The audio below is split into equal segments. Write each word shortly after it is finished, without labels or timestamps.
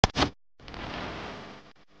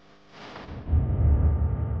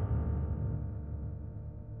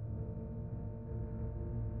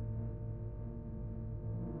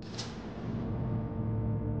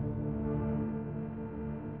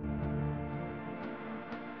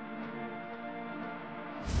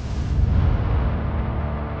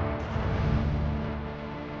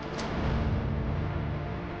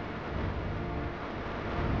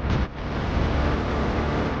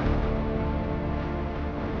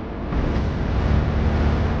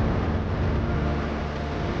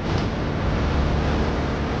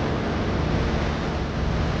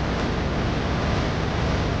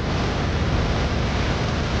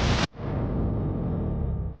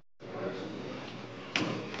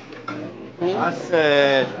I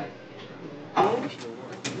said,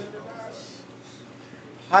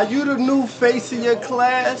 how you the new face of your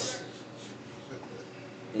class?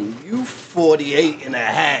 And you 48 and a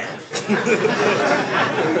half.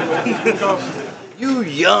 You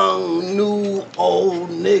young, new, old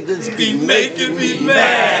niggas be making me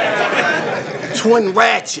mad. Twin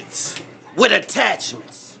ratchets with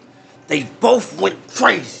attachments. They both went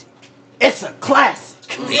crazy. It's a classic.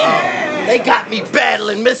 They got me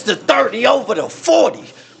battling Mr. 30 over the 40,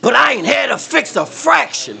 but I ain't here to fix a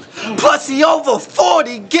fraction. Plus he over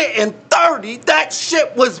 40 getting 30, that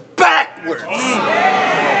shit was backwards.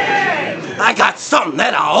 I got something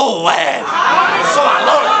that I owe have, so I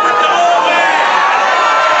load it with the old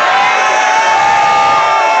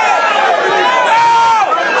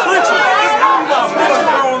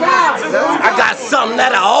I got something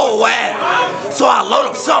that I owe have, so I load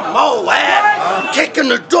up something old have. Kick in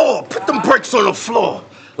the door, put them bricks on the floor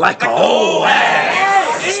like a old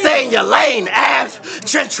ass. Stay in your lane, Av.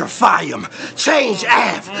 Gentrify them. Change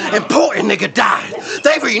Av. Important nigga died.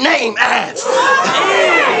 They rename Av.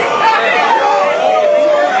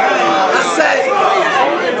 I said,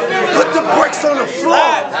 put the bricks on the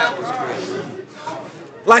floor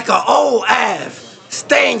like a old Av.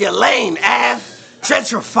 Stay in your lane, Av.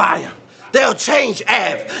 Gentrify them. They'll change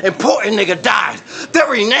Av. Important nigga died. They'll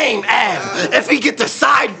rename Av. If he get the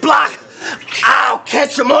side block, I'll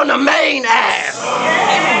catch him on the main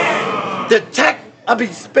Av. The tech, I'll be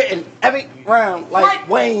spitting every round like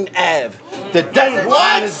Wayne Av. The desert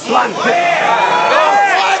line is blocked. The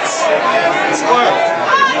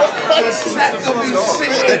tech, I'll be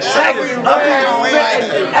spitting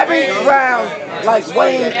every round like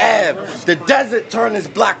Wayne Av. The desert turn is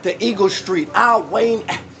blocked to Eagle Street. I'll Wayne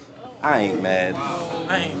Av. I ain't mad.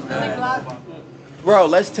 Bro,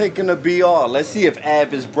 let's take him to BR. Let's see if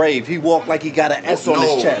Av is brave. He walked like he got an S on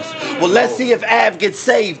his chest. Well, let's see if Av gets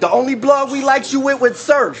saved. The only blood we liked you with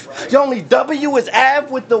Surf. The only W is Av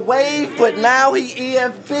with the wave, but now he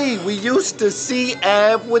EFB. We used to see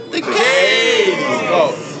Av with the K.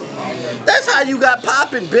 That's how you got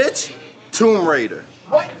poppin', bitch. Tomb Raider.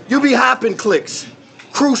 You be hopping clicks.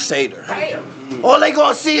 Crusader. All they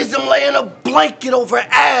gonna see is them laying a blanket over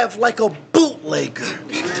Av like a bootlegger.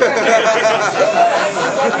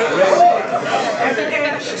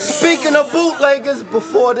 Speaking of bootleggers,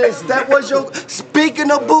 before this, that was your.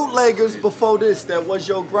 Speaking of bootleggers, before this, that was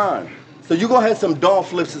your grind. So you gonna have some dog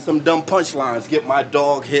flips and some dumb punchlines. Get my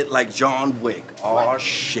dog hit like John Wick. Oh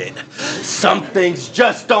shit. Some things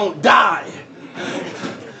just don't die.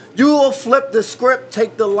 You will flip the script,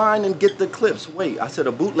 take the line, and get the clips. Wait, I said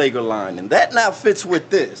a bootlegger line, and that now fits with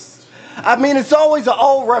this. I mean, it's always an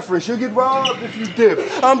old reference. You get robbed if you dip.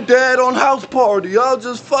 I'm dead on house party. I'll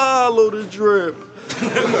just follow the drip.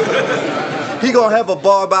 He gonna have a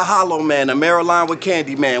bar by Hollow Man, a Maryline with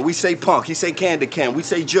Candy Man. We say punk, he say candy can. We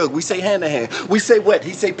say jug, we say hand to hand. We say wet,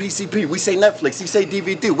 he say PCP. We say Netflix, he say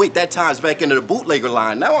DVD. Wait, that time's back into the bootlegger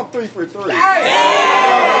line. Now I'm 3 for 3.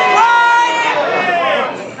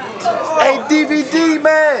 Hey, DVD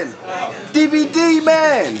man! DVD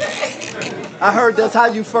man! I heard that's how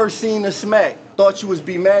you first seen the smack. Thought you was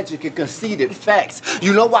be magic and conceited. Facts.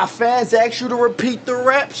 You know why fans ask you to repeat the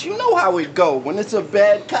raps? You know how it go. When it's a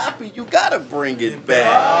bad copy, you gotta bring it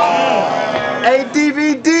back. Hey,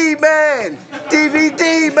 DVD man!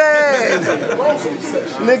 DVD man!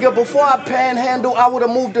 Nigga, before I panhandle, I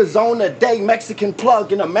would've moved to Zone a day. Mexican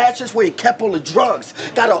plug in a mattress where he kept all the drugs.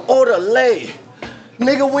 Gotta order lay.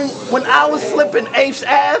 Nigga, when I was flipping 8th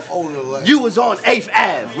Ave, you was on 8th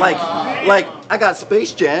Ave. Like I got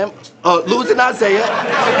Space Jam, Losing Isaiah,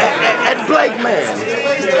 and Blake Man.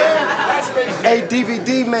 Hey,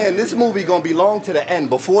 DVD man, this movie gonna be long to the end.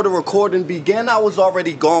 Before the recording began, I was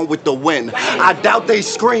already gone with the wind. I doubt they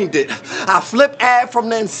screened it. I flipped Ave from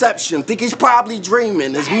the inception. Think he's probably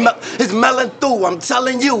dreaming. His melon through. I'm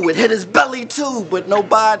telling you, it hit his belly too, but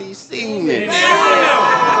nobody seen it.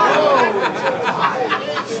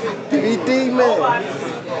 DVD man.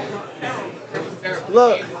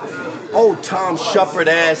 Look, old Tom Shepard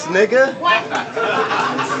ass nigga.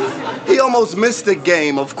 He almost missed the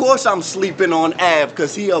game. Of course I'm sleeping on Av,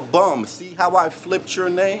 cause he a bum. See how I flipped your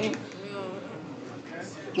name?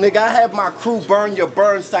 Nigga, I have my crew burn your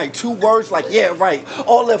burn site. 2 words like, yeah, right.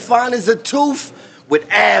 All they find is a tooth with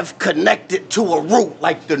Av connected to a root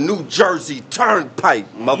like the New Jersey Turnpike,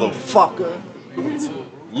 motherfucker.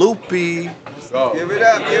 Loopy. Give it up, give it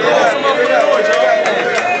up, give it up.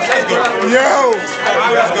 Yo!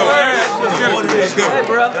 Let's go.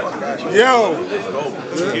 Yo!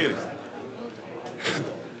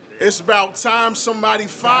 It's about time somebody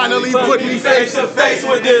finally put me face to face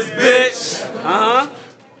with this bitch.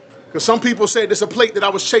 Because some people say there's a plate that I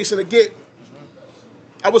was chasing to get.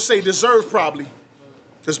 I would say deserved probably.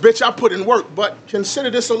 Because bitch, I put in work, but consider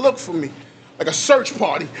this a look for me. Like a search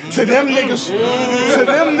party. To them niggas,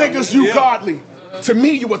 you godly. To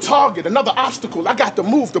me, you a target, another obstacle. I got to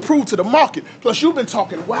move to prove to the market. Plus, you've been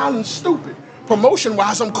talking wild and stupid.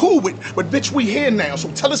 Promotion-wise, I'm cool with, but bitch, we here now.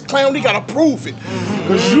 So tell this clown he gotta prove it.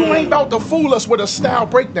 Cause you ain't about to fool us with a style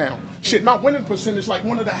breakdown. Shit, my winning percentage like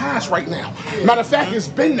one of the highest right now. Matter of fact, it's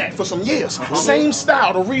been that for some years. Same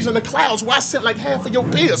style, the reason the clouds, why I sent like half of your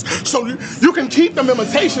peers. So you can keep them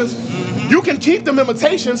imitations. You can keep them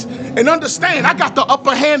imitations and understand I got the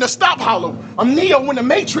upper hand to stop Hollow. I'm Neo in the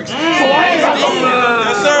Matrix. So I ain't got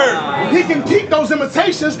Yes, sir. He can keep those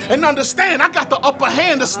imitations and understand I got the upper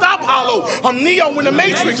hand to stop Hollow. I'm Neo in the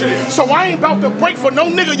Matrix. So I ain't about to break for no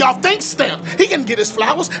nigga y'all think stamp. He can get his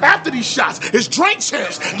flowers after these shots. His drink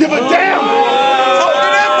champs. Give a damn.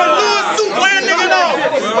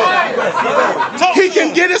 He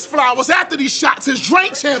can get his flowers after these shots. His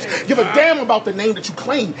drink champs. Give a damn about the name that you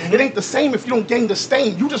claim. It ain't the same if you don't gain the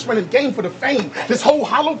stain. You just running game for the fame. This whole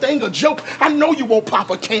Hollow thing a joke. I know you won't pop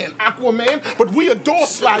a can, Aquaman, but we a door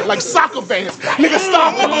slide like soccer fans. Nigga,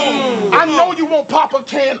 stop it. I know you won't pop a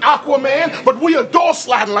can, Aquaman, but we a door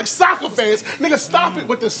sliding like soccer fans. Nigga, stop it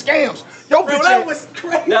with the scams. Yo, bitch, That was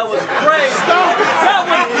crazy. That was crazy. stop it. That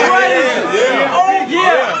was crazy. Oh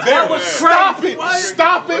yeah, that was crazy. Stop it.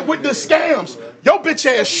 Stop it with the scams. Yo, bitch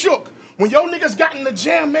ass shook. When yo niggas got in the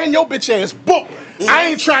jam, man, yo bitch ass booked. I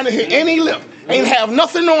ain't trying to hit any lip. Ain't have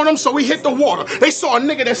nothing on him, so he hit the water. They saw a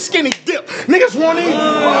nigga that skinny dip. Niggas want him.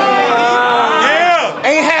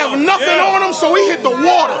 Ain't have nothing on him, so he hit the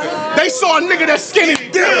water. They saw a nigga that skinny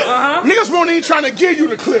dip. Niggas won't even trying to give you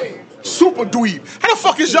the clip. Super dweeb. How the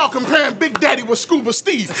fuck is y'all comparing Big Daddy with Scuba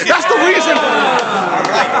Steve? That's the reason.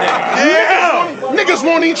 Niggas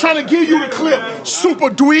won't even trying to give you the clip. Super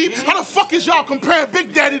dweeb. How the fuck is y'all comparing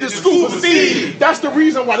Big Daddy to Scuba Steve? That's the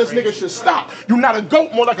reason why this nigga should stop. You not a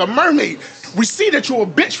goat, more like a mermaid. We see that you a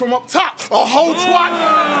bitch from up top, a whole twat.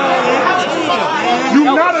 You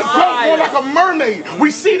not a goat, more like a mermaid.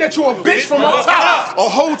 We see that you a bitch from up top, a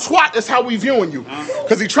whole twat. That's how we viewing you.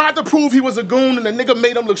 Cause he tried to prove he was a goon and the nigga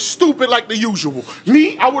made him look stupid like the usual.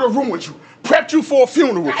 Me, I would have ruined you. Prepped you for a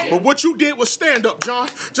funeral. But what you did was stand up, John.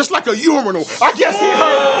 Just like a urinal. I guess he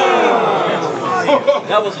heard.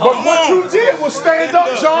 That was But hard. what you did was stand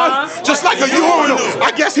up, John. Just like a urinal.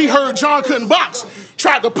 I guess he heard John couldn't box.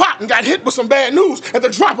 Tried to pop and got hit with some bad news at the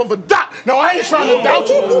drop of a dot. Now I ain't trying to doubt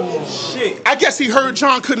you. Shit. I guess he heard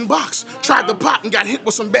John couldn't box. Tried to pop and got hit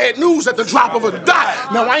with some bad news at the drop of a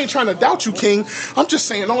dot. Now I ain't trying to doubt you, King. I'm just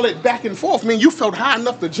saying all that back and forth, man. You felt high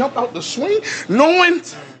enough to jump out the swing, knowing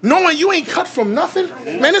you ain't cut from nothing.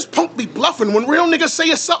 Man, this punk be bluffing. When real niggas say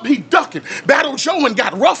it's up, he ducking. Battle Joe and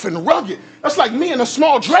got rough and rugged. That's like me in a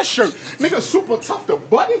small dress shirt. Nigga super tough to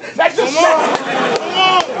button. That's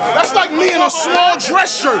like me in a small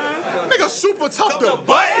dress shirt. Nigga super tough to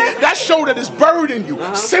button. That show that it's buried in you.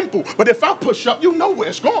 Simple. But if I push up, you know where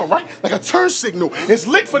it's going, right? Like a turn signal. It's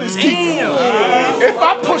lit for this key. If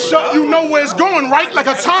I push up, you know where it's going, right? Like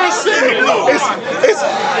a turn signal.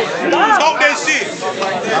 Talk that shit.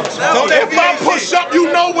 If I push up,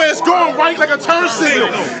 you know where it's going, right? Like a turn signal.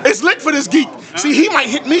 It's lit for this geek. See, he might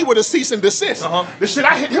hit me with a cease and desist. The shit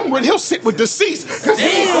I hit him with, he'll sit with deceased. Cause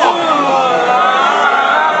he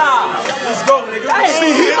Let's go, nigga.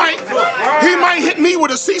 See, he might hit me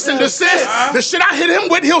with a cease and desist. The shit I hit him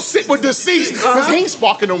with, he'll sit with deceased. Cause he ain't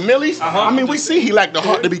sparking no millies. I mean, we see he lacked the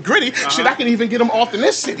heart to be gritty. Shit, I can even get him off in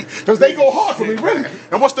this city. Cause they go hard for me, really.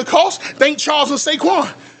 And what's the cost? Thank Charles and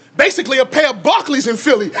Saquon. Basically a pair of Barclays in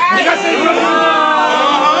Philly.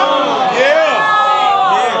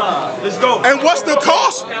 Let's go. And what's the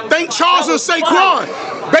cost? Thank Charles and Saquon.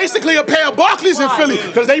 Basically a pair of Barclays in Philly,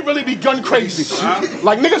 because they really be gun crazy.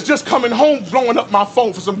 Like niggas just coming home blowing up my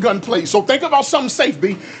phone for some gunplay. So think about something safe,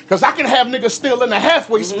 B, because I can have niggas still in the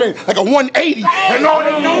halfway spin, like a 180, and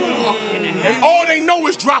all they know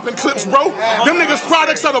is dropping clips, bro. Them niggas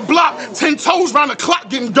products of the block, 10 toes round the clock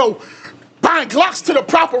getting dough. Buying Glocks to the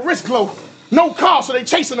proper wrist glow. No car, so they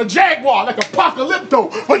chasing a Jaguar like Apocalypto.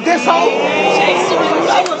 But this hoe,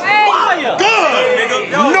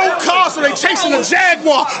 no car, so they chasing a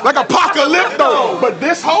Jaguar like Apocalypto. But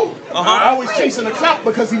this hoe, always chasing a clout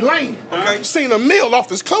because he lame. Seen a meal off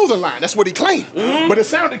his clothing line, that's what he claimed. But it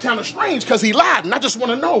sounded kind of strange because he lied, and I just want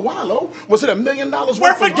to know, why, lo? Was it $1 million worth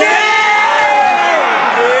of game?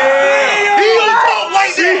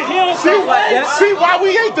 See why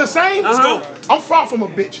we ain't the same? Let's go. I'm far from a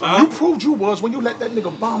bitch. You proved you was when you let that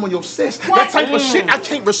nigga bomb on your sis. That type of shit, I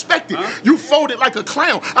can't respect it. You folded like a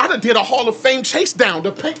clown. I done did a Hall of Fame chase down.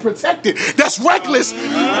 The paint protected. That's reckless.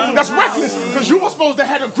 That's reckless. Because you were supposed to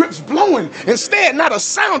have the grips blowing. Instead, not a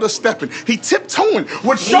sound of stepping. He tiptoeing,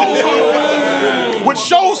 which shows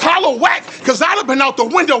hollow whack. Because I'd have been out the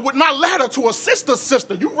window with my ladder to a sister.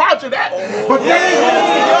 You roger that. But that ain't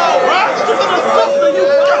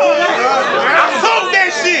I told that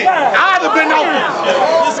shit. I'd have been out.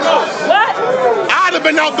 What? I'd have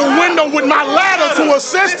been out the window with my ladder to a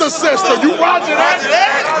sister. You roger that?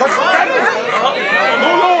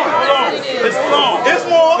 Hold on. It's long. It's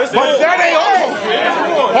more. But that ain't all.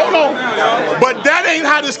 Hold on. But that ain't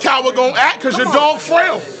how this coward gonna act, cause your dog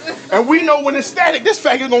frail. And we know when it's static, this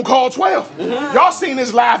faggot gonna call 12. Y'all seen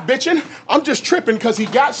his live bitching? I'm just tripping cause he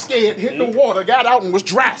got scared, hit the water, got out and was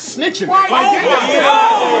dry snitching. Bro,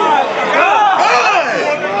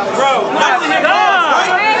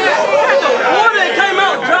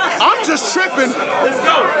 I'm just tripping.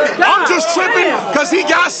 I'm just tripping because he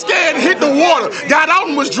got scared and hit the water, got out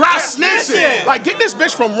and was dry snitching. Like, get this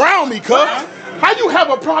bitch from round me, cuz. How you have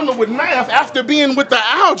a problem with math after being with the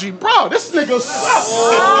algae? Bro, this nigga sucks.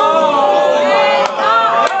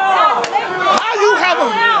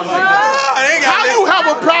 How you have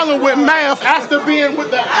a problem with math after being with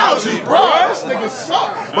the algae, bro? This nigga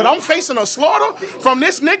suck. But I'm facing a slaughter from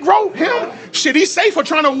this Negro, him. Shit, he's safer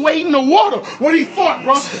trying to wade in the water. What he thought,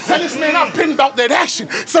 bro? Tell this man I've been about that action.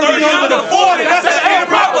 30 under the 40, that's an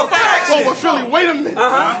improper faction. Oh, but Philly, wait a minute.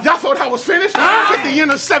 Y'all thought I was finished? 50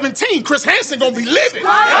 into 17, Chris Hansen gonna be living.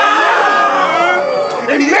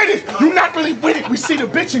 Admit it, you not really with it. We see the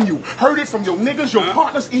bitch in you. Heard it from your niggas, your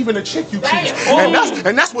partners, even the chick you choose.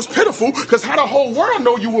 And that's what's pitiful, because how the whole world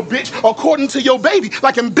know you a bitch according to your baby,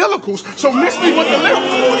 like umbilicals. So miss me with the lyrics.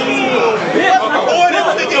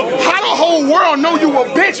 How the whole world know you a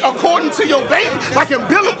bitch according to your baby, like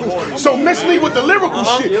umbilicals. So miss me with the lyrical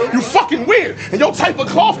shit. You fucking weird. And your type of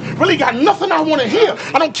cloth really got nothing I want to hear.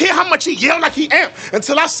 I don't care how much he yell like he amp.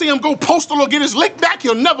 Until I see him go postal or get his lick back,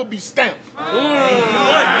 he'll never be stamped.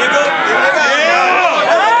 What, nigga?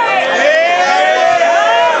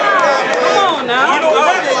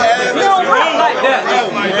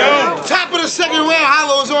 Top of the second round,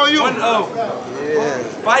 Hollows on you.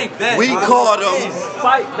 Fight back. We caught him.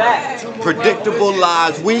 Fight back. Predictable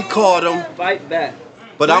lies. We caught him. Fight back.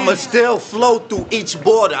 But I'ma still flow through each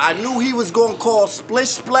border. I knew he was gonna call splish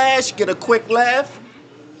splash, get a quick laugh,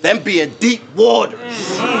 then be in deep waters.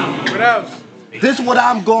 What else? This is what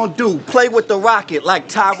I'm gonna do. Play with the rocket like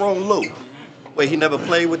Tyrone Lue. Wait, he never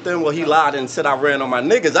played with them? Well, he lied and said I ran on my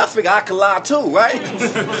niggas. I figure I could lie too, right?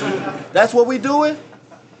 That's what we doing?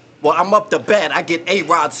 Well, I'm up to bat. I get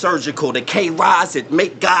A-Rod surgical. The K-Rods that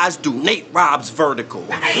make guys do Nate Rob's vertical.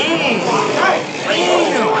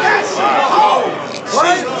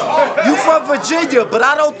 You from Virginia, but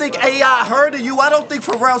I don't think AI heard of you. I don't think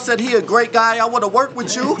Pharrell said he a great guy. I wanna work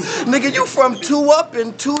with you. Nigga, you from 2 up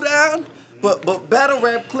and 2 down? But battle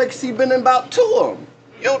rap clicks, he been in about 2 of them.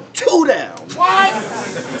 You 2 down. What?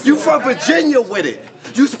 You from Virginia with it.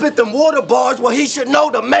 You spit them water bars, well he should know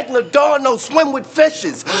the Megalodon don't swim with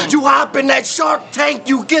fishes. You hop in that Shark Tank,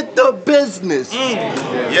 you get the business.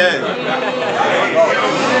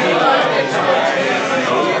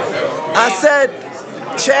 I said,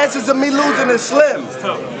 chances of me losing is slim.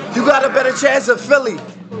 You got a better chance of Philly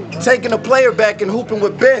taking a player back and hooping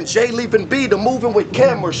with Ben, Jay leaving B to moving with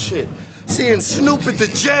Cam or shit. Seeing Snoop at the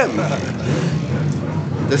gym.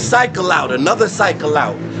 The cycle out, another cycle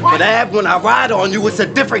out. But Ab, when I ride on you, it's a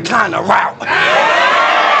different kind of route.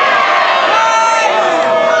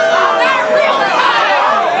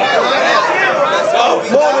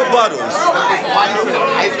 More rebuttals.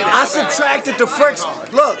 I subtracted the friction.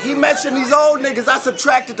 Look, he mentioned these old niggas, I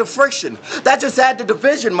subtracted the friction. That just added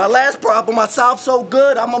division. My last problem, I solved so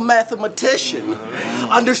good, I'm a mathematician.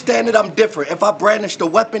 Understand that I'm different. If I brandished a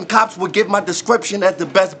weapon, cops would give my description as the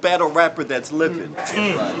best battle rapper that's living.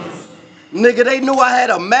 Nigga, they knew I had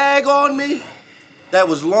a mag on me that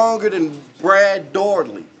was longer than Brad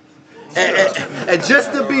Daugherty. And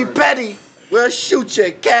just to be petty, we'll shoot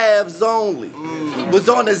your calves only. Was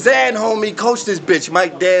on the Zan, homie, coached this bitch,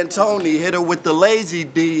 Mike D'Antoni, hit her with the lazy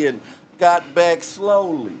D and got back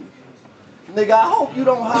slowly. Nigga, I hope you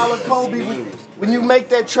don't holler Kobe. When you make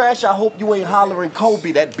that trash, I hope you ain't hollering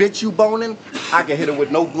Kobe. That bitch you boning, I can hit her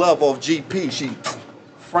with no glove off GP. She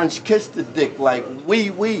French kissed the dick like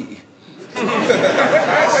wee.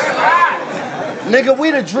 Nigga,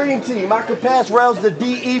 we the dream team. I could pass rails to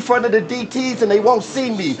DE front of the DTs and they won't see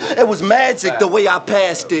me. It was magic the way I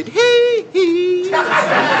passed it. Hee hee.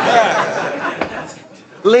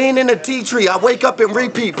 Lean in the tea tree, I wake up and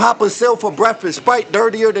repeat. Papa Sil for breakfast, Sprite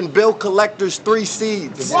dirtier than Bill Collector's 3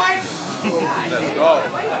 seeds. What?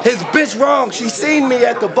 His bitch wrong, she seen me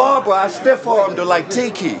at the barber, I stiff armed her like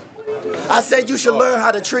Tiki. I said you should learn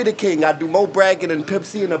how to treat a king. I do more bragging than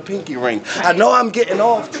Pepsi in a pinky ring. I know I'm getting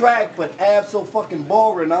off track, but abs so fucking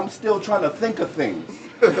boring, I'm still trying to think of things.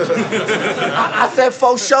 I said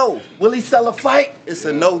for sure, will he sell a fight? It's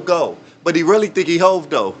a no-go. But he really think he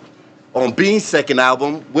Hov though. On Bean's second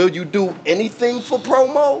album, will you do anything for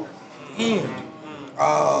promo?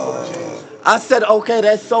 I said, okay,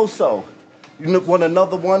 that's so-so. You want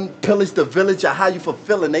another one? Pillage the village, or how you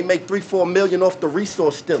fulfilling? They make 3-4 million off the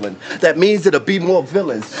resource stealing. That means it'll be more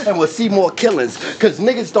villains, and we'll see more killings. Cause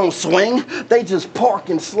niggas don't swing, they just park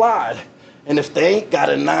and slide. And if they ain't got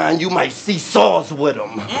a 9, you might see saws with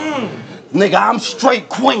them. Nigga, I'm straight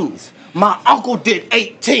Queens. My uncle did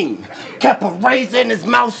 18. Kept a razor in his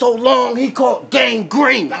mouth so long, he caught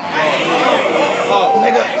gangrene.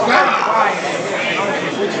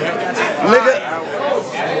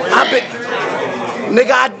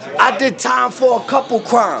 Nigga, I did time for a couple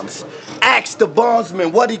crimes. Asked the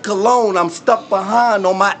bondsman what he cologne. I'm stuck behind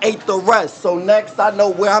on my 8th arrest. So next I know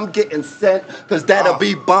where I'm getting sent, cause that'll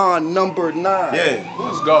be bond number 9. Yeah,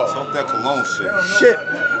 let's go. Talk that cologne Shit.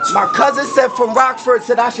 My cousin said from Rockford,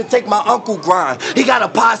 said I should take my uncle grind. He got a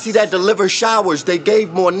posse that delivers showers. They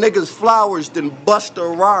gave more niggas flowers than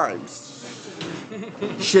Busta Rhymes.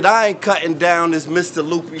 Shit, I ain't cutting down this Mr.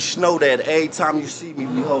 Loopy Snow that every time you see me,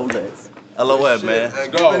 behold that. LOL, man.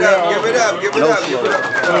 Give it up, give it up, give it up, give it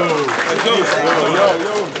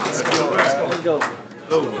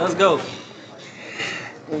up. Let's go.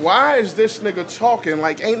 Why is this nigga talking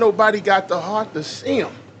like ain't nobody got the heart to see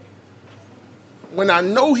him? When I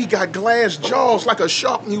know he got glass jaws like a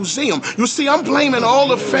shark museum. You see, I'm blaming all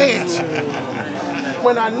the fans.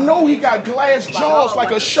 When I know he got glass jaws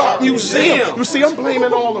like a shark museum. You see, I'm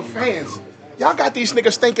blaming all the fans. Y'all got these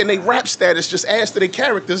niggas thinking they rap status just adds to their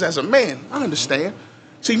characters as a man. I understand.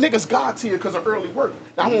 See, niggas God tier because of early work.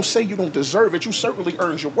 Now, I won't say you don't deserve it. You certainly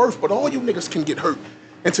earned your worth, but all you niggas can get hurt.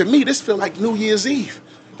 And to me, this feel like New Year's Eve.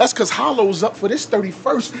 That's because Hollow's up for this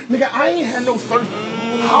 31st. Nigga, I ain't had no thirst.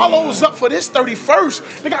 Hollow's up for this 31st.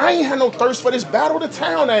 Nigga, I ain't had no thirst for this battle of the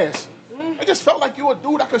town ass. It just felt like you a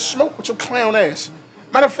dude I could smoke with your clown ass.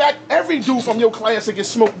 Matter of fact, every dude from your class that gets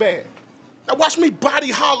smoked bad. Now watch me body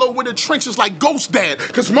hollow in the trenches like Ghost Dad.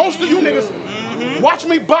 Cause most of you niggas, watch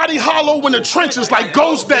me body hollow in the trenches like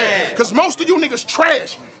Ghost Dad. Cause most of you niggas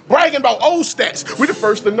trash, bragging about old stats. We the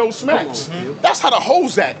first to know smacks. That's how the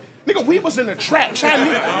hoes act. Nigga, we was in the trap.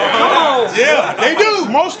 Chinese. Come on. Yeah, they do.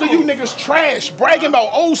 Most of you niggas trash, bragging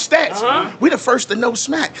about old stats. We the first to know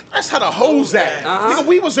smack. That's how the hoes act. Nigga,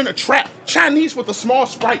 we was in a trap. Chinese with a small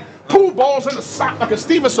Sprite. Pool balls in the sock like a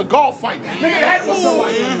Steven Seagal fight. Nigga, that was the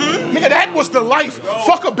life. Nigga, that was the life.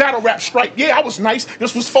 Fuck a battle rap strike. Yeah, I was nice.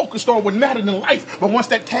 This was focused on what mattered in life. But once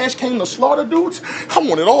that cash came to slaughter dudes, I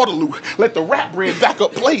wanted all the loot. Let the rap bread back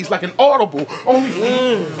up plays like an audible. Only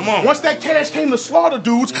come on. Once that cash came to slaughter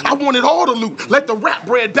dudes, I wanted all the loot. Let the rap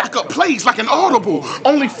bread back up plays like an audible.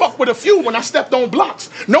 Only fuck with a few when I stepped on blocks.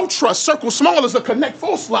 No trust, circle small as a connect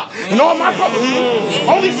full slot. And all my brothers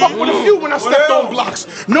only fuck with a few when I stepped on blocks.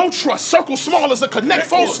 No trust, circle small as a connect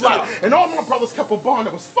full slot. And all my brothers kept a bond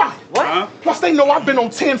that was fire. Plus they know I've been on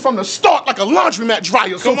 10 from the start like a laundromat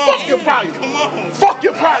dryer. So fuck your priors. Fuck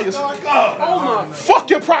your priors. Fuck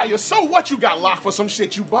your priors. So what, you got locked for some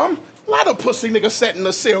shit, you bum? A lot of pussy niggas sat in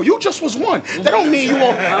the cell. You just was one. That don't mean you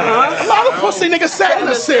want. A lot of pussy niggas sat in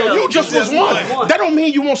the cell. You just was one. That don't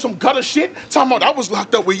mean you want some gutter shit. Talking about I was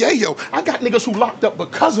locked up with Yayo. I got niggas who locked up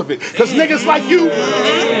because of it. Cause niggas like you.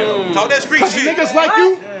 Talk that street shit. Niggas like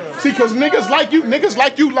you. See, cause niggas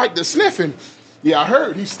like you like the sniffing. Yeah, I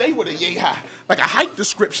heard he stay with a yay high, like a hype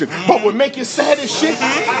description. But what make you sad as shit?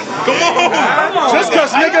 Come on. Just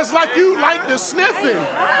cause niggas like you like the sniffing.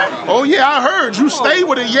 Oh yeah, I heard you stay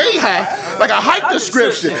with a yay high, like a hype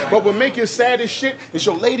description. But what make you sad as shit is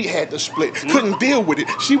your lady had to split. Couldn't deal with it.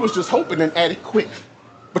 She was just hoping an addict quit.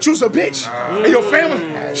 But you's a bitch, and your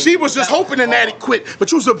family, she was just hoping an addict quit,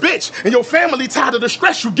 but you's a bitch, and your family tired of the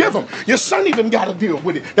stress you give them. Your son even gotta deal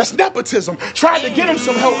with it. That's nepotism. Tried to get him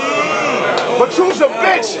some help, but you's a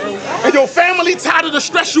bitch, and your family tired of the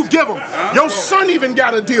stress you give them. Your son even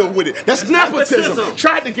gotta deal with it. That's nepotism.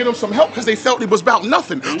 Tried to get him some help because they felt he was about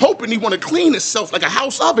nothing, hoping he wanna clean himself like a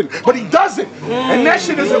house oven, but he doesn't. And that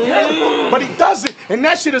shit is apparent, but he doesn't. And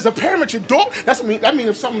that shit is apparent, you dork. That means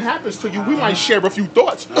if something happens to you, we might share a few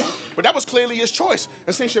thoughts. But that was clearly his choice.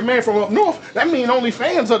 And since your man from up north, that mean only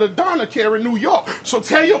fans of the Donna care in New York. So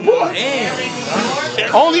tell your boy.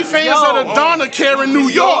 Only fans of the Donna care in New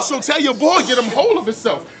York, so tell your boy get him hold of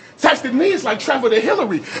himself. Texting me is like Trevor to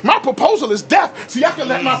Hillary. My proposal is death. See, I can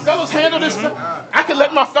let my fellas handle this. I can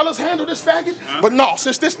let my fellas handle this faggot. But no,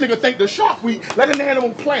 since this nigga think the Shark Week, let an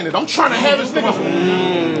animal planet. I'm trying to have his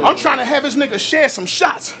niggas. I'm trying to have his niggas share some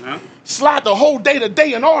shots. Slide the whole day to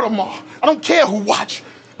day in Audemars. I don't care who watch.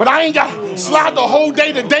 But I ain't got to slide the whole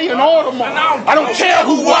day today in Audemars. I don't care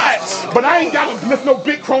who watch. But I ain't got to lift no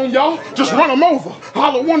big chrome, y'all. Just run them over.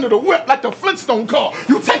 Hollow under the whip like the Flintstone car.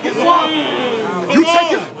 You take it far. You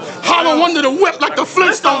take it. Hollow under the whip like the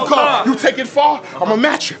Flintstone car. You take it far, I'ma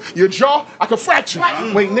match you. Your jaw, I can fracture.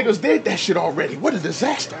 Wait, niggas did that shit already. What a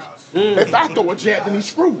disaster. If I throw a jab, then he's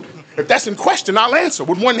screwed. If that's in question, I'll answer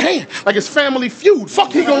with one hand, like it's Family Feud.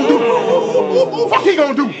 Fuck he gonna do? Fuck he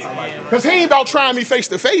gonna do? Cause he ain't about trying me face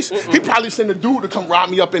to face. He probably send a dude to come rob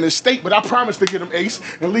me up in his state, but I promise to get him ace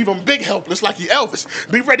and leave him big helpless like he Elvis.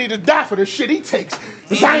 Be ready to die for the shit he takes.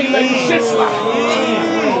 Cause I ain't letting shit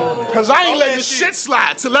slide. Cause I ain't letting shit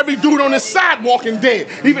slide till every dude on this side walking dead.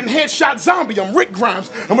 Even Headshot Zombie, I'm Rick Grimes.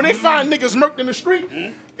 And when they find niggas murked in the street,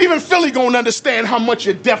 even Philly gonna understand how much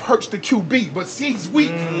your death hurts the QB, but see he's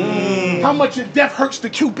weak. How much your death hurts the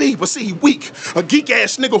QB, but see he weak. A geek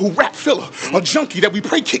ass nigga who rap filler. A junkie that we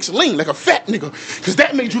pray kicks lean like a fat nigga. Cause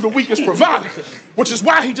that made you the weakest provider. Which is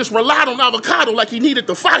why he just relied on avocado like he needed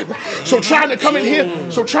the fiber. So trying to come in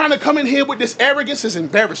here with this arrogance is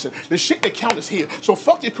embarrassing. The shit that count is here. So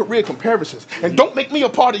fuck your career comparisons. And don't make me a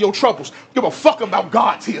part of your troubles. Give a fuck about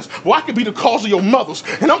God's tears. Well, I could be the cause of your mothers.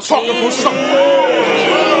 And I'm talking from something.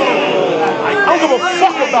 I don't give a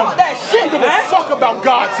fuck about that shit. I don't give a fuck about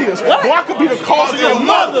God's tears. Well, I could be the cause of your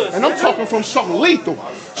mother. And I'm talking from something lethal.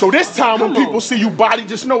 So this time when people see you body,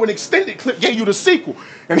 just know an extended clip gave you the sequel.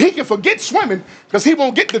 And he can forget swimming, because he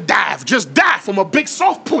won't get the dive. Just die from a big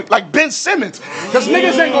soft point like Ben Simmons. Because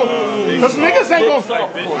niggas ain't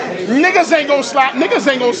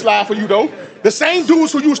gonna slide for you though. The same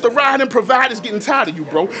dudes who used to ride and provide is getting tired of you,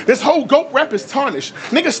 bro. This whole GOAT rep is tarnished.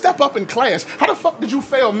 Niggas step up in class. How the fuck did you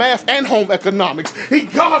fail math and home economics? He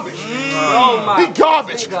garbage. He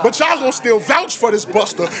garbage. But y'all gonna still vouch for this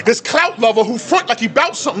buster, this clout lover who front like he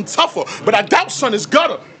bout something tougher. But I doubt son is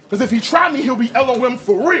gutter. Cause if he try me, he'll be LOM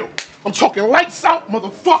for real. I'm talking lights out,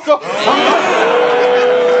 motherfucker.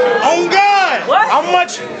 On God.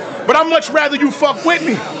 I'd much rather you fuck with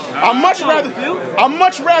me. I'd much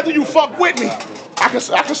rather you fuck with me. I can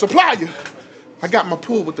supply you. I got my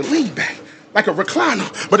pool with the lean back, like a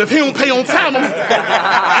recliner. But if he don't pay on time,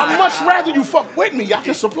 I'd much rather you fuck with me. I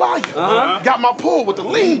can supply you. Got my pool with the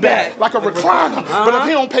lean back, like a recliner. But if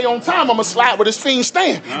he don't pay on time, I'ma slide with his fiend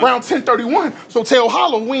stand. Around 10:31, so tell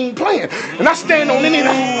Hollow we ain't playing. And I stand on anything.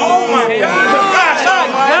 Oh my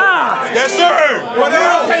God. Yes, sir. What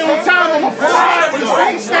else? Pay on time, I'ma slide with his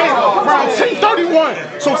fiend stand. Around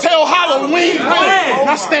 10:31, so tell Hollow we ain't playing. And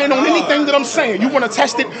I stand on anything that I'm saying. You wanna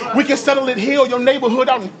test it? We can settle it here or your neighborhood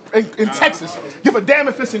out in Texas. Give a damn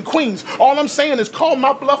if it's in Queens. All I'm saying is call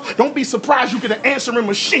my bluff. Don't be surprised you get an answering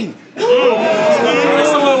machine. Yes,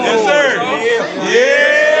 sir. Yeah.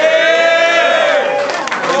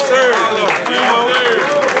 Yes, sir.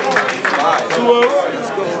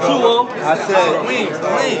 2-0. I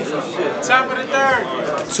said, Top of the third.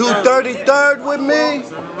 233rd with me.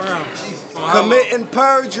 Committing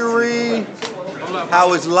perjury. I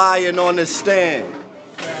was lying on the stand.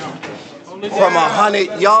 From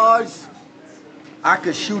 100 yards, I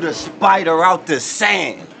could shoot a spider out the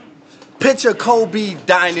sand. Picture Kobe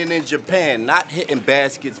dining in Japan, not hitting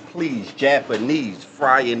baskets, please. Japanese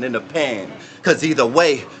frying in the pan. Cause either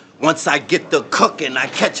way, once I get the cooking, I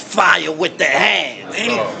catch fire with the hands.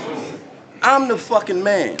 I'm the fucking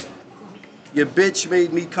man. Your bitch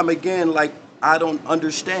made me come again like I don't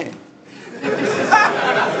understand.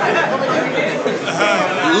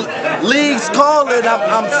 League's calling,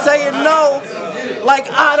 I'm saying no. Like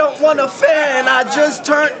I don't want a fan, I just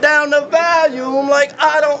turned down the volume. Like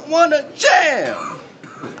I don't want to jam.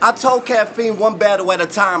 I told Caffeine one battle at a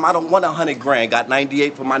time, I don't want 100 grand. Got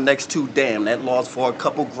 98 for my next 2, damn. That loss for a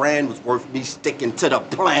couple grand was worth me sticking to the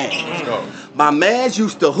plan. My mans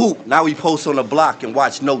used to hoop, now he posts on the block and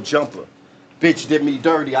watch No Jumper. Bitch did me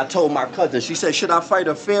dirty. I told my cousin. She said, should I fight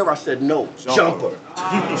her fair? I said, no. Jumper.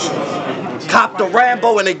 Copped the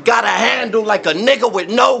Rambo and it got a handle like a nigga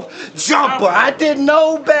with no jumper. I did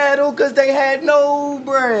no battle because they had no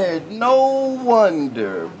bread. No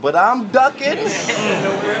wonder. But I'm ducking.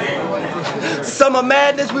 Summer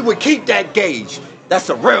Madness, we would keep that gauge. That's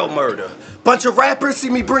a real murder. Bunch of rappers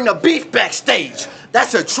see me bring the beef backstage.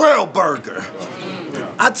 That's a trail burger.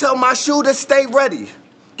 I tell my shooter, stay ready.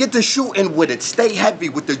 Get to shooting with it. Stay heavy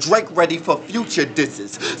with the Drake ready for future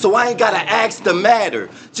disses. So I ain't gotta ask the matter.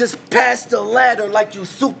 Just pass the ladder like you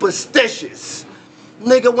superstitious.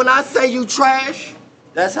 Nigga, when I say you trash,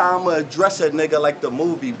 that's how I'ma address a nigga like the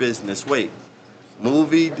movie business. Wait,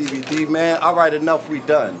 movie, DVD, man? All right, enough, we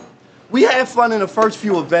done. We had fun in the first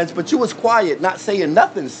few events, but you was quiet, not saying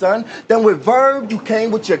nothing, son. Then with Verb, you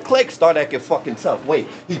came with your clique, start acting fucking tough. Wait,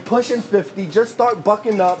 he pushing 50, just start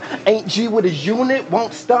bucking up. Ain't G with his unit,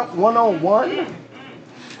 won't stump one-on-one.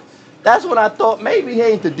 That's when I thought maybe he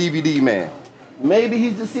ain't the DVD man. Maybe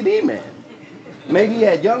he's the CD man. Maybe he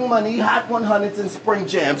had Young Money, Hot 100s, and Spring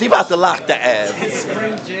Jams. He about to lock the Av.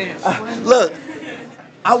 Spring Jams. Look,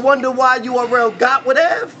 I wonder why URL got with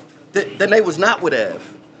Av. Then they was not with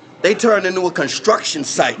Av. They turned into a construction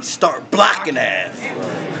site, start blocking Av.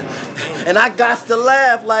 And I got to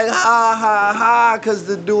laugh like, ha, ha, ha, because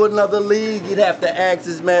to do another league, you'd have to ask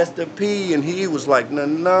his Master P, and he was like, nah,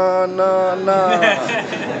 nah, nah,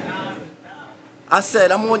 nah. I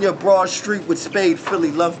said, I'm on your broad street with Spade,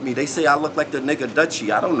 Philly love me. They say I look like the nigga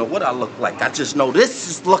Dutchie. I don't know what I look like. I just know this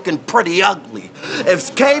is looking pretty ugly.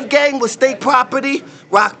 If Cave Gang was state property,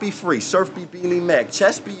 Rock be free, Surf be Beanie Mac,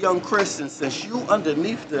 Chess be Young Chris, and since you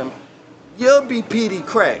underneath them, you'll be Petey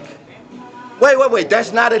Crack. Wait,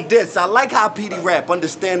 that's not a diss. I like how Petey rap,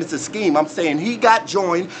 understand it's a scheme. I'm saying he got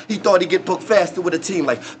joined, he thought he'd get booked faster with a team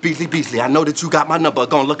like, Beasley, I know that you got my number,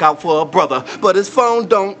 gonna look out for a brother, but his phone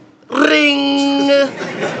don't ring.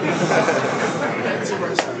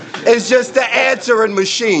 It's just the answering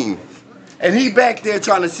machine. And he back there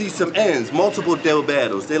trying to see some ends, multiple deal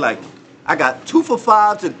battles. They like, I got 2 for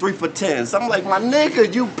 5s and 3 for 10s. I'm like, my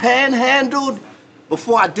nigga, you panhandled?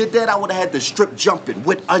 Before I did that, I would have had the strip jumping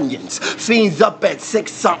with onions. Fiends up at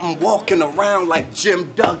 6-something, walking around like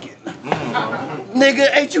Jim Duggan.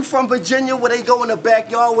 Nigga, ain't you from Virginia where they go in the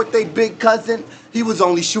backyard with their big cousin? He was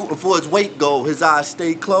only shooting for his weight goal. His eyes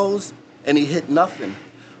stayed closed, and he hit nothing.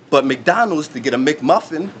 But McDonald's to get a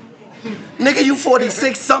McMuffin. Nigga, you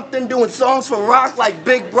 46-something doing songs for Rock like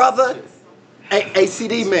Big Brother? Hey,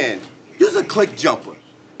 ACD man, you's a click jumper.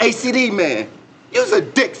 ACD man, you's a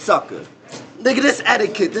dick sucker. Nigga, this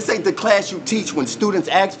etiquette, this ain't the class you teach. When students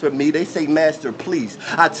ask for me, they say, Master, please.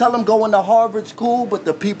 I tell them going to Harvard school, but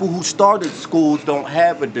the people who started schools don't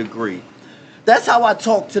have a degree. That's how I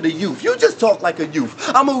talk to the youth. You just talk like a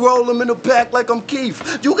youth. I'ma roll them in the pack like I'm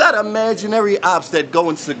Keith. You got imaginary ops that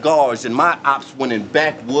go in cigars, and my ops went in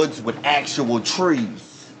backwoods with actual trees.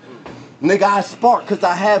 Nigga, I spark cause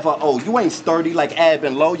I have a O. You ain't sturdy like Ab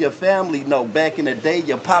and Low. Your family know back in the day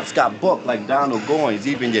your pops got booked like Donald Goines.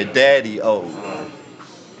 Even your daddy old.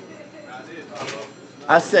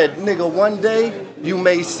 I said, nigga, one day you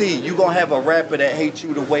may see you gonna have a rapper that hates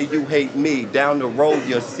you the way you hate me. Down the road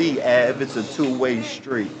you'll see, Ab, it's a two-way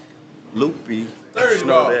street. Loopy. Third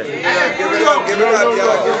know dog. that. Yeah, give it up, y'all, give it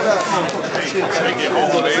up.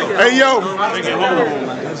 Hey, yo. Take it home.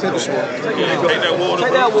 Take that water.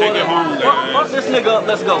 Take that water. Take it home. Fuck this nigga up.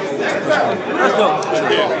 Let's go. Let's go.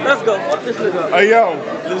 Let's go. Fuck this nigga up. Hey, yo.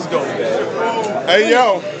 Let's go. Hey,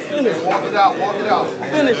 yo. Walk it out, walk it out.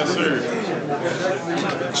 Finish. Yes, sir.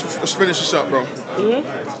 Let's finish this up, bro.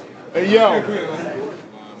 Hey, yo.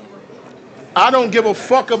 I don't give a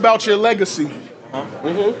fuck about your legacy.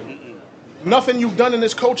 Nothing you've done in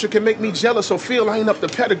this culture can make me jealous or feel I ain't up to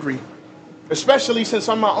pedigree. Especially since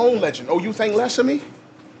I'm my own legend. Oh, you think less of me?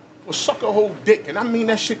 Well, suck a whole dick, and I mean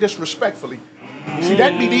that shit disrespectfully. See,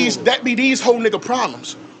 that be these whole nigga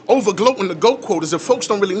problems. Overgloating the GOAT quotas if folks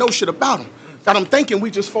don't really know shit about them. Got them thinking we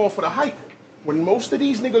just fall for the hype. When most of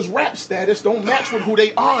these niggas' rap status don't match with who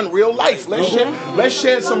they are in real life. Let's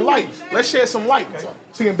shed some light. Let's shed some light.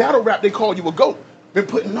 See, in battle rap, they call you a GOAT. Been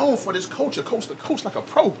putting on for this culture, coast to coast like a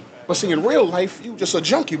pro. But see, in real life, you just a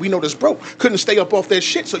junkie. We know this broke. Couldn't stay up off that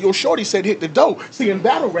shit, so your shorty said hit the dough. See, in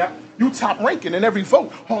battle rap, you top ranking in every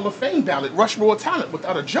vote. Hall of Fame ballot, Rushmore talent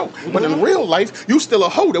without a joke. But in real life, you still a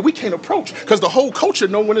hoe that we can't approach. Cause the whole culture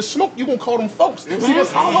know when it's smoke, you gonna call them folks. See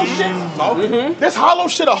this hollow shit? This hollow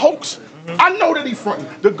shit a hoax. I know that he fronting.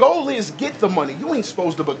 The goal is get the money. You ain't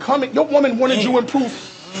supposed to become it. Your woman wanted you improve.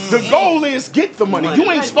 The goal is get the money. You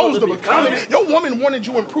ain't supposed to become it. Your woman wanted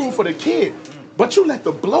you improve for the kid. But you let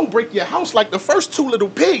the blow break your house like the first 2 little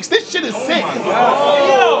pigs. This shit is sick.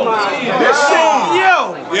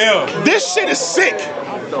 This shit is sick.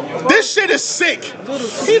 This shit is sick.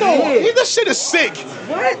 This shit is sick.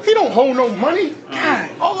 He don't hold no money.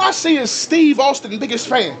 All I see is Steve Austin, biggest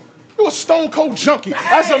fan. You a stone cold junkie.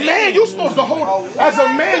 As a man, you supposed to hold. As a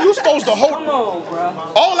man, you supposed to hold.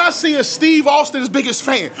 All I see is Steve Austin's biggest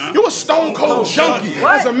fan. You a stone cold junkie.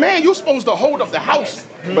 As a man, you supposed to hold up the house.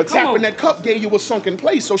 But tapping that cup gave you a sunken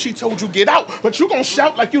place, so she told you get out. But you gonna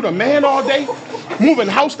shout like you the man all day, moving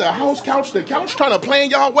house to house, couch to couch, trying to plan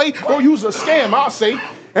y'all way. Don't use a scam, I'll say.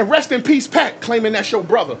 And rest in peace, Pat, claiming that's your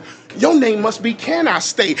brother. Your name must be Can I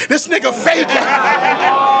Stay? This nigga fake.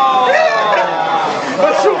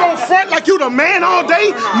 But you gon' front like you the man all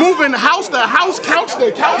day, moving house to house, couch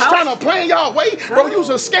to couch, trying to plan y'all way. Bro, use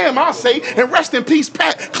a scam, I say. And rest in peace,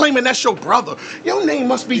 Pat, claiming that's your brother. Your name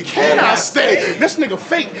must be Can I Stay? This nigga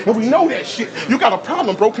fake, and we know that shit. You got a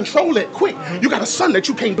problem, bro, control that quick. You got a son that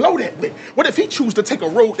you can't blow that with. What if he choose to take a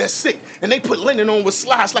road that's sick, and they put linen on with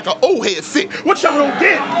slides like an old head fit? What y'all don't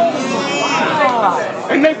get?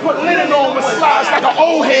 And they put linen on with slides like an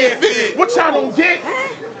old head fit. What y'all don't get?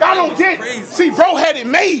 Y'all don't get. See, bro had it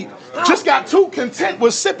made. Just got too content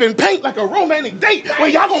with sipping paint like a romantic date. Well,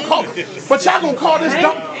 y'all gonna call, but y'all gonna call this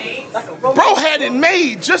dumb. Bro had it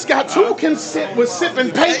made. Just got too content with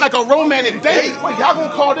sipping paint like a romantic date. Well, y'all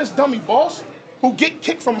gonna call this dummy boss? Who get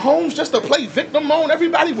kicked from homes just to play victim on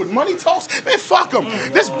everybody with money talks? Man, fuck him.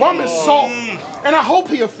 This bum is soft, and I hope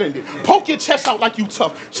he offended. Poke your chest out like you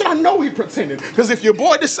tough. Shit, I know he pretending. Because if your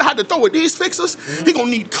boy decide to throw at these fixers, he gonna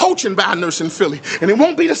need coaching by a nurse in Philly. And it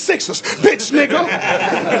won't be the Sixers, bitch nigga.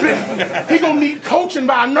 He gonna need coaching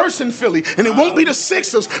by a nurse in Philly. And it won't be the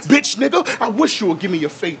Sixers, bitch nigga. I wish you would give me your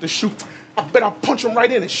fade to shoot. I bet I'll punch him right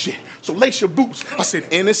in his shit. So lace your boots. I said,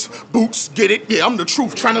 Ennis, boots, get it? Yeah, I'm the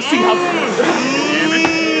truth. Trying to see how.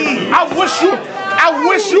 I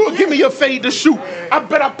wish you would give me your fade to shoot. I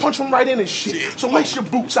bet I punch him right in his shit. So lace your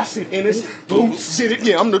boots. I said, Ennis, boots, get it?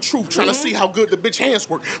 Yeah, I'm the truth. Trying to see how good the bitch hands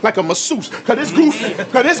work, like a masseuse. Cause this goof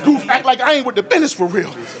act like I ain't with the business for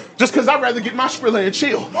real. Just cause I'd rather get my Skrilla and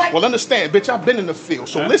chill. Well, understand, bitch, I've been in the field.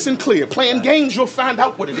 So listen clear. Playing games, you'll find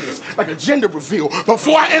out what it is. Like a gender reveal.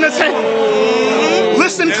 Before I entertain.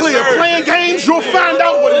 Listen clear. Playing games, you'll find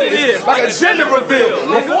out what it is. Like a gender reveal.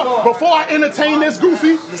 Before I entertain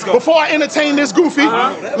this goofy,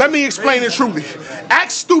 let me explain it truly.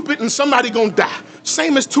 Act stupid and somebody gonna die.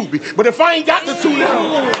 Same as Tubi. But if I ain't got the two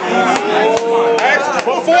now,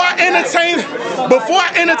 before I entertain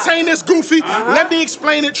this goofy, let me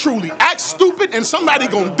explain it truly. Act stupid and somebody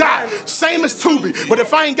gonna die. Same as Tubi. But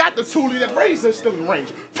if I ain't got the Thule, that razor's still in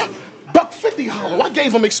range. $150 hollow. I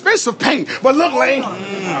gave him expensive paint. But look, Lane,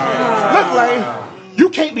 you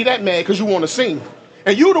can't be that mad because you want to sing.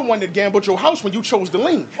 And you the one that gambled your house when you chose to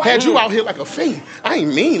lean. Had you out here like a fiend. I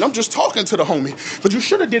ain't mean, I'm just talking to the homie. But you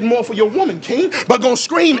should have did more for your woman, King. But gon'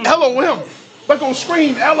 scream LOM. Gonna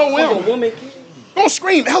scream LOM.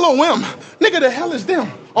 Nigga, the hell is them?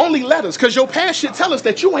 Only letters, cause your past shit tell us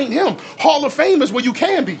that you ain't him. Hall of Fame is where you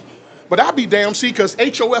can be. But I be damn, see, cause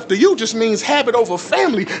HOF to you just means habit over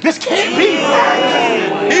family. This can't be.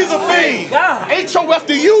 He's a fiend. HOF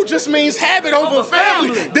to you just means habit over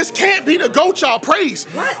family. This can't be the GOAT y'all praise.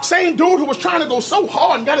 Same dude who was trying to go so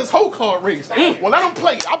hard and got his whole card raised. Well, let him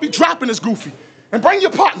play. I'll be dropping this goofy. And bring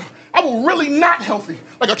your partner. I will really not healthy,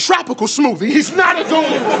 like a tropical smoothie. He's not a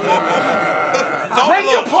goonie. Bring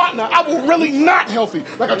your partner. I will really not healthy,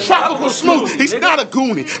 like a tropical smoothie. He's not a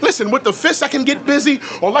goonie. Listen, with the fist I can get busy,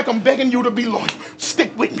 or like I'm begging you to be loyal.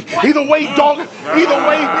 Stick with me. Either way, dog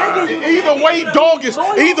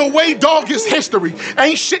is history.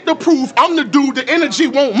 Ain't shit to prove. I'm the dude. The energy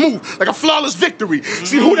won't move, like a flawless victory.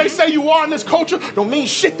 See who they say you are in this culture don't mean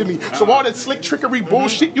shit to me. So all that slick trickery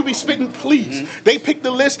bullshit you be spitting, please. They pick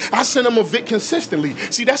the list. I send them a Vic consistently.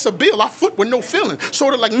 See, that's a bill I foot with no feeling.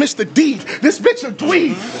 Sort of like Mr. Deed. This bitch a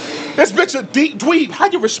dweeb. Dweeb. How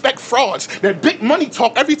you respect frauds? That big money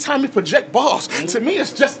talk every time he project bars. To me,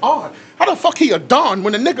 it's just odd. How the fuck he a Don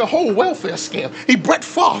when a nigga whole welfare scam? He Brett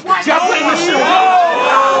Favre. See, I blame this shit on y'all.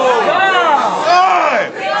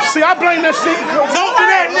 See, I blame that shit. Don't do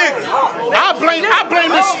that nigga. I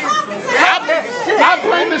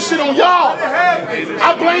blame this shit on y'all.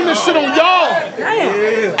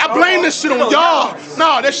 I blame this shit on y'all.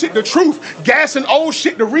 Nah, that shit the truth. Gas and old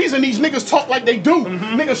shit, the reason these niggas talk like they do.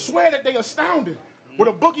 Niggas swear that they astounded.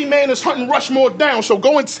 Well, the boogeyman is hunting Rushmore down, so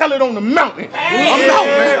go and tell it on the mountain. I'm out,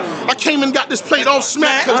 man. I came and got this plate all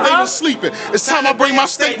smacked because they was sleeping. It's time I bring my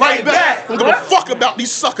steak right back. I don't give a fuck about these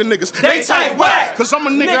sucker niggas. They tight whack, because I'm a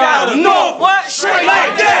nigga out of the north. Straight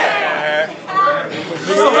like that.